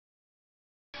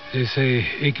They say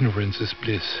ignorance is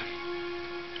bliss.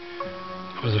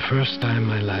 For the first time in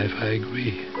my life, I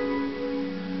agree.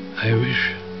 I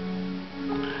wish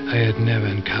I had never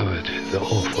uncovered the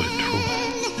awful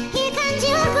truth. Here comes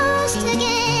your ghost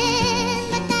again,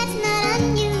 but that's not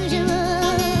unusual.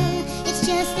 It's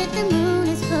just that the moon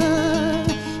is full.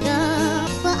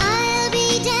 Well, I'll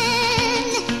be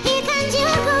damned. Here comes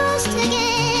your ghost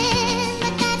again,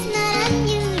 but that's not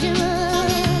unusual.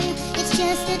 It's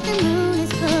just that the moon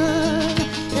is full.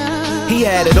 He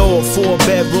had it all,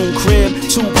 4-bedroom crib,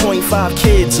 2.5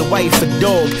 kids, a wife, a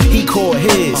dog, he called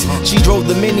his. She drove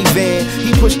the minivan,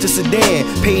 he pushed the sedan,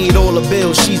 paid all the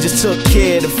bills, she just took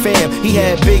care of the fam. He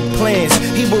had big plans,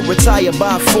 he would retire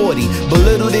by 40, but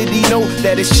little did he know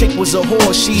that his chick was a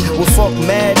whore. She would fuck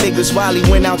mad niggas while he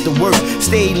went out to work,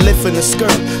 stayed lifting the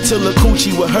skirt till her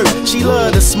coochie would hurt. She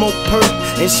loved to smoke perk,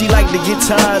 and she liked to get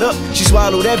tied up. She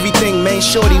swallowed everything, man,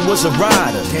 shorty was a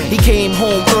rider. He came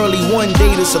home early one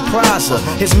day to surprise her.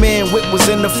 His man whip was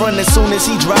in the front as soon as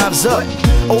he drives up.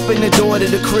 Opened the door to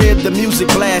the crib, the music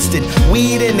blasted.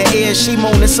 Weed in the air, she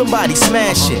moaning, somebody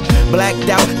smashing. Blacked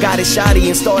out, got his shotty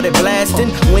and started blasting.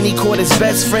 When he caught his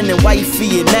best friend and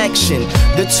wifey in action.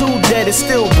 The two dead is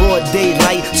still broad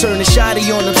daylight. Turned the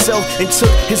shotty on himself and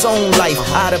took his own life.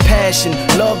 Out of passion,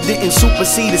 love didn't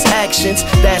supersede his actions.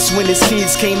 That's when his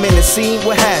kids came in and seen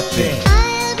what happened.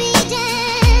 I'll be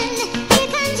damned. Here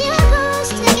comes your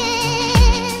ghost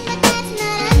again, but that's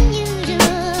not unusual.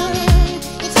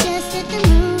 It's just that the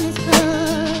moon is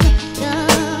full.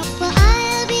 Well,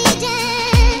 I'll be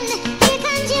damned. Here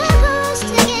comes your ghost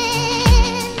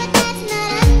again, but that's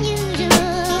not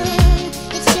unusual.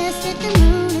 It's just that the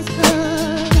moon is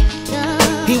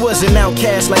full. He was an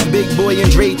outcast like Big Boy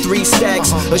and Dre 3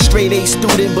 Stacks. A straight A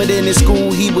student, but in his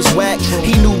school he was whack.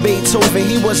 He knew Beethoven,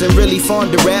 he wasn't really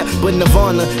fond of rap, but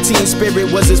Nirvana, Teen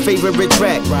Spirit was his favorite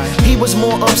track. He was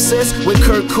more obsessed with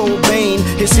Kurt Cobain,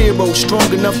 his hero,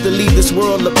 strong enough to leave this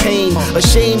world of pain.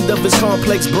 Ashamed of his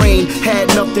complex brain, had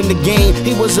nothing to gain.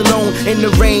 He was alone in the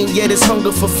rain, yet his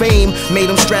hunger for fame made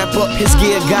him strap up. His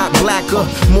gear got blacker,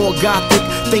 more gothic,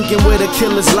 thinking with a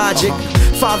killer's logic.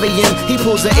 5 a.m. he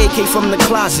pulls the AK from the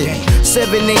closet. 7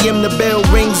 a.m. the bell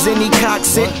rings and he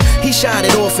cocks it. He shot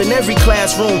it off in every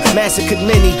classroom, massacred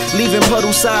many, leaving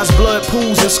puddle-sized blood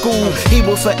pools in school. He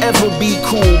will forever be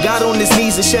cool. Got on his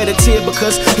knees and shed a tear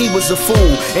because he was a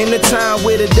fool. In the time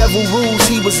where the devil rules,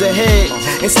 he was ahead.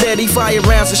 Instead he fired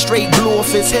rounds and straight blew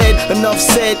off his head. Enough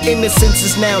said, innocence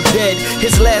is now dead.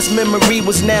 His last memory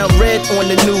was now read on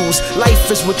the news.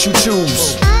 Life is what you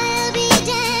choose. I'll be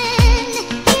damned.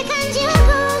 Here comes your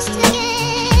ghost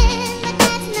again, but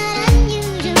that's not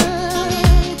unusual.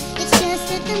 It's just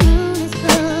that the moon is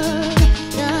full.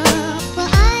 Well,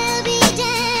 I'll be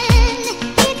damned.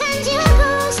 Here comes your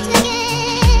ghost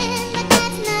again, but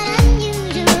that's not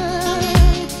unusual.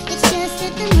 It's just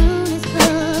that the moon is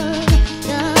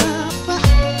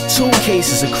full. 2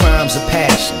 cases of crimes of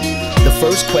passion. The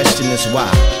first question is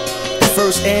why. The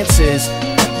first answer is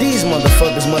these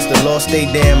motherfuckers must have lost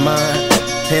their damn mind.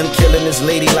 Him killing this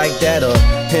lady like that, or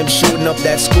him shooting up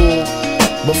that school.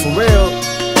 But for real,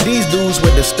 these dudes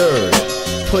were disturbed,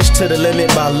 pushed to the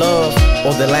limit by love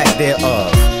or the lack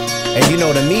thereof. And you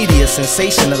know the media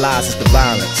sensationalizes the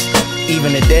violence.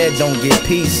 Even the dead don't get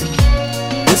peace.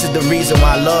 This is the reason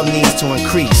why love needs to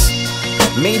increase.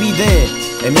 Maybe then,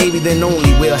 and maybe then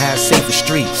only, we'll have safer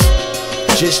streets.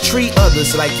 Just treat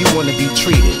others like you want to be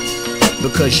treated,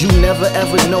 because you never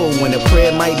ever know when a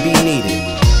prayer might be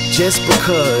needed. Just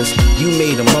because you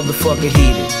made a motherfucker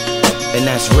heated, and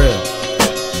that's real.